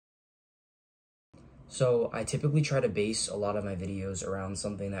So I typically try to base a lot of my videos around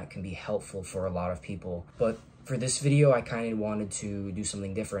something that can be helpful for a lot of people. But for this video, I kind of wanted to do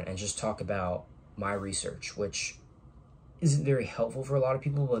something different and just talk about my research, which isn't very helpful for a lot of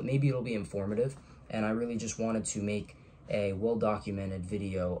people, but maybe it'll be informative. And I really just wanted to make a well-documented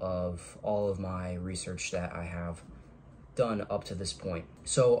video of all of my research that I have done up to this point.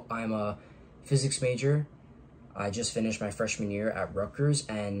 So I'm a physics major. I just finished my freshman year at Rutgers,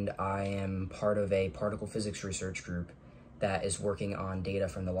 and I am part of a particle physics research group that is working on data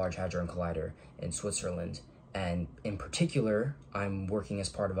from the Large Hadron Collider in Switzerland. And in particular, I'm working as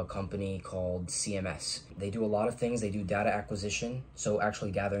part of a company called CMS. They do a lot of things. They do data acquisition, so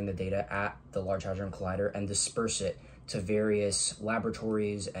actually gathering the data at the Large Hadron Collider and disperse it to various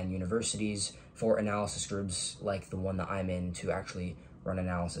laboratories and universities for analysis groups like the one that I'm in to actually run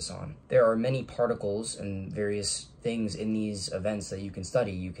analysis on. There are many particles and various things in these events that you can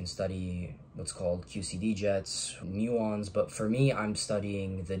study. You can study what's called QCD jets, muons, but for me, I'm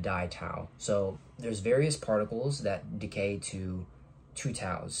studying the di tau. So there's various particles that decay to 2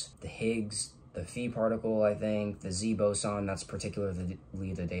 taus. The Higgs, the Phi particle, I think, the Z boson, that's particularly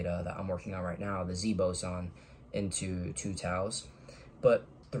the data that I'm working on right now, the Z boson into 2 taus. But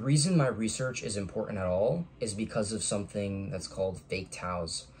the reason my research is important at all is because of something that's called fake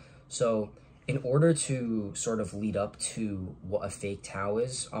taus. So in order to sort of lead up to what a fake tau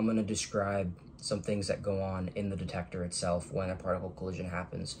is, I'm going to describe some things that go on in the detector itself when a particle collision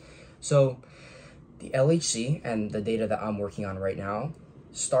happens. So the LHC and the data that I'm working on right now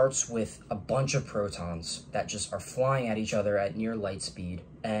starts with a bunch of protons that just are flying at each other at near light speed.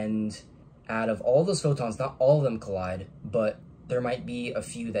 And out of all those photons, not all of them collide, but there might be a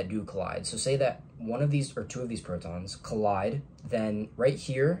few that do collide. So say that one of these or 2 of these protons collide, then right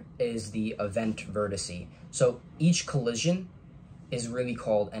here is the event vertice. So each collision is really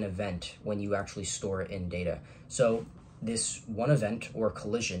called an event when you actually store it in data. So this one event or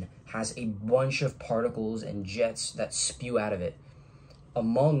collision has a bunch of particles and jets that spew out of it.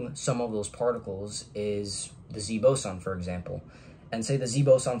 Among some of those particles is the Z boson, for example. And say the Z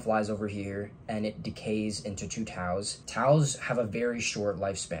boson flies over here and it decays into 2 taus. Taus have a very short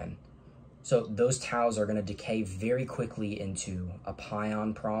lifespan. So those taus are going to decay very quickly into a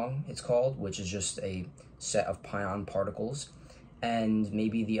pion prong, it's called, which is just a set of pion particles. And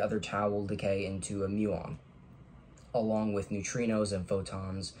maybe the other tau will decay into a muon, along with neutrinos and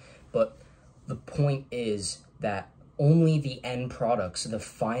photons. But the point is that only the end products, the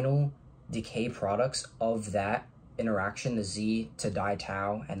final decay products of that interaction, the Z to di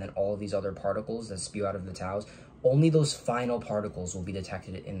tau, and then all of these other particles that spew out of the taus, only those final particles will be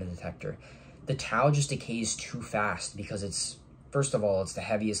detected in the detector. The tau just decays too fast because it's, first of all, it's the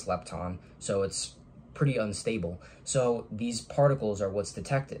heaviest lepton, so it's pretty unstable. So these particles are what's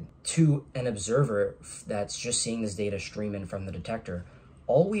detected. To an observer that's just seeing this data stream in from the detector,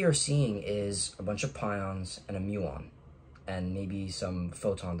 all we are seeing is a bunch of pions and a muon, and maybe some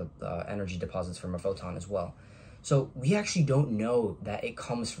photon, energy deposits from a photon as well. So we actually don't know that it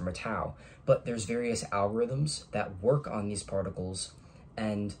comes from a tau, but there's various algorithms that work on these particles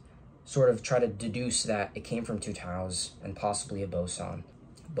and sort of try to deduce that it came from 2 taus and possibly a boson.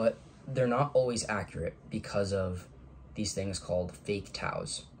 But they're not always accurate because of these things called fake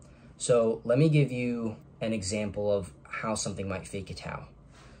taus. So let me give you an example of how something might fake a tau.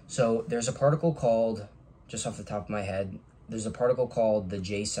 So there's a particle called, just off the top of my head, there's a particle called the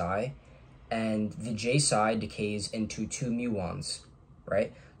J psi, and the J psi decays into 2 muons,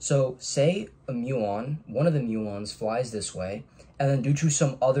 right? So say a muon, one of the muons flies this way, and then due to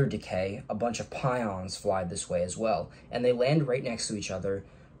some other decay, a bunch of pions fly this way as well. And they land right next to each other,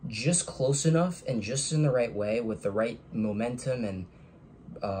 just close enough and just in the right way with the right momentum and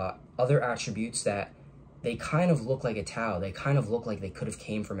other attributes that they kind of look like a tau. They kind of look like they could have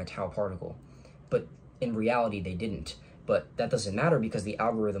came from a tau particle, but in reality they didn't. But that doesn't matter because the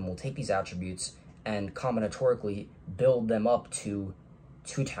algorithm will take these attributes and combinatorically build them up to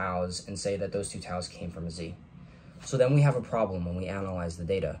 2 taus and say that those 2 taus came from a Z. So then we have a problem when we analyze the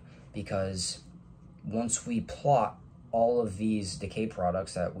data, because once we plot all of these decay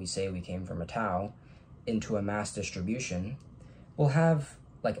products that we say we came from a tau into a mass distribution, we'll have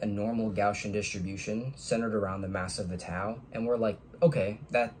like a normal Gaussian distribution centered around the mass of the tau, and we're like, okay,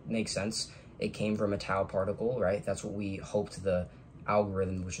 that makes sense. It came from a tau particle, right? That's what we hoped the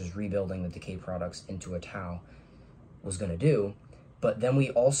algorithm, which is rebuilding the decay products into a tau, was going to do. But then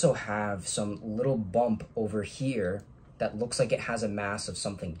we also have some little bump over here that looks like it has a mass of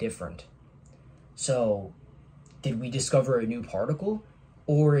something different. So did we discover a new particle,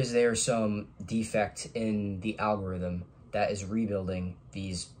 or is there some defect in the algorithm that is rebuilding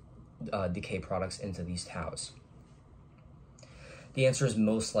these decay products into these taus? The answer is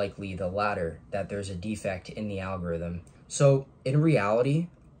most likely the latter, that there's a defect in the algorithm. So in reality,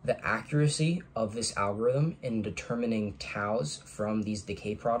 the accuracy of this algorithm in determining taus from these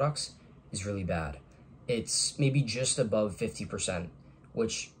decay products is really bad. It's maybe just above 50%,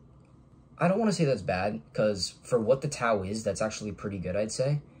 which I don't want to say that's bad, because for what the tau is, that's actually pretty good, I'd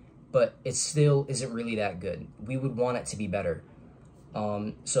say, but it still isn't really that good. We would want it to be better.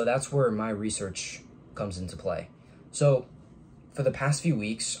 So that's where my research comes into play. So for the past few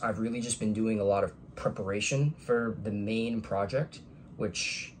weeks, I've really just been doing a lot of preparation for the main project,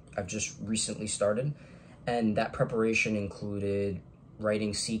 which I've just recently started. And that preparation included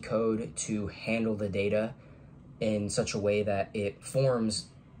writing C code to handle the data in such a way that it forms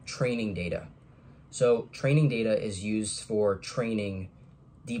training data. So training data is used for training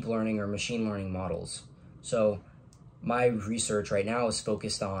deep learning or machine learning models. So my research right now is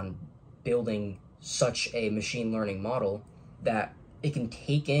focused on building such a machine learning model that it can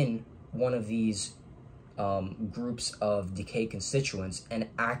take in one of these groups of decay constituents and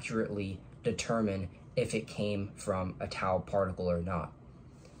accurately determine if it came from a tau particle or not.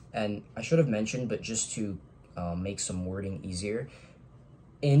 And I should have mentioned, but just to make some wording easier,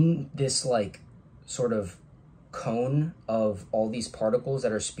 in this like sort of cone of all these particles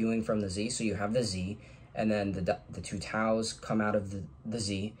that are spewing from the Z, so you have the Z, and then the two taus come out of the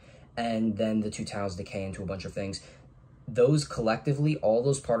Z, and then the two taus decay into a bunch of things. Those collectively, all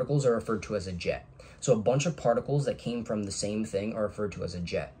those particles are referred to as a jet. So a bunch of particles that came from the same thing are referred to as a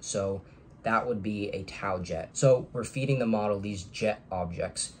jet. So that would be a tau jet. So we're feeding the model these jet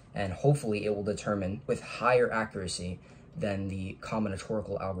objects, and hopefully it will determine with higher accuracy than the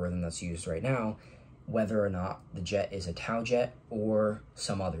combinatorial algorithm that's used right now, whether or not the jet is a tau jet or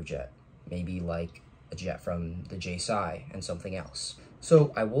some other jet, maybe like a jet from the JSI and something else.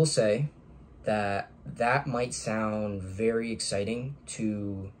 So I will say that that might sound very exciting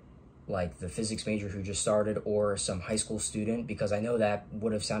to like the physics major who just started or some high school student, because I know that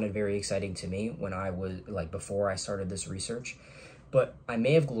would have sounded very exciting to me when I was like before I started this research. But I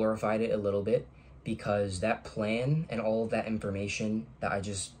may have glorified it a little bit, because that plan and all of that information that I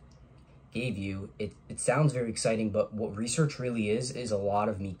just gave you, it sounds very exciting, but what research really is a lot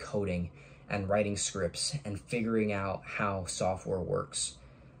of me coding and writing scripts and figuring out how software works.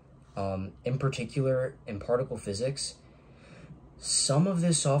 In particular, in particle physics, some of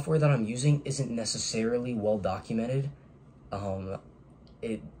this software that I'm using isn't necessarily well documented.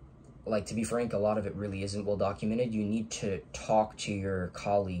 Like, to be frank, a lot of it really isn't well documented. You need to talk to your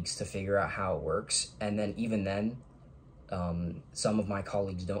colleagues to figure out how it works. And then even then, some of my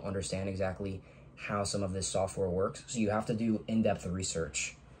colleagues don't understand exactly how some of this software works. So you have to do in-depth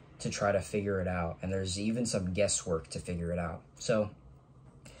research to try to figure it out. And there's even some guesswork to figure it out. So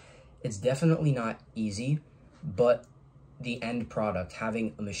it's definitely not easy, but the end product,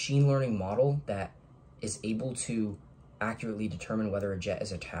 having a machine learning model that is able to accurately determine whether a jet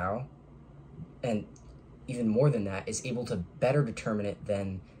is a tau, and even more than that, is able to better determine it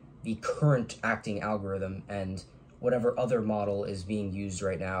than the current acting algorithm and whatever other model is being used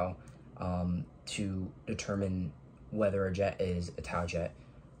right now to determine whether a jet is a tau jet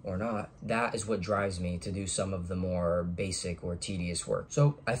or not. That is what drives me to do some of the more basic or tedious work.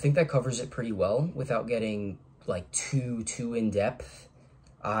 So I think that covers it pretty well without getting like too in depth.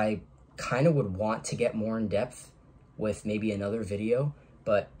 I kind of would want to get more in depth with maybe another video,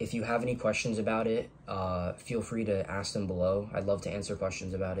 but if you have any questions about it, feel free to ask them below. I'd love to answer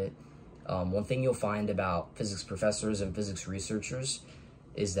questions about it. One thing you'll find about physics professors and physics researchers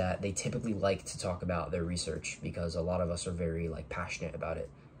is that they typically like to talk about their research, because a lot of us are very like passionate about it.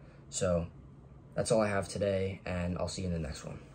 So that's all I have today, and I'll see you in the next one.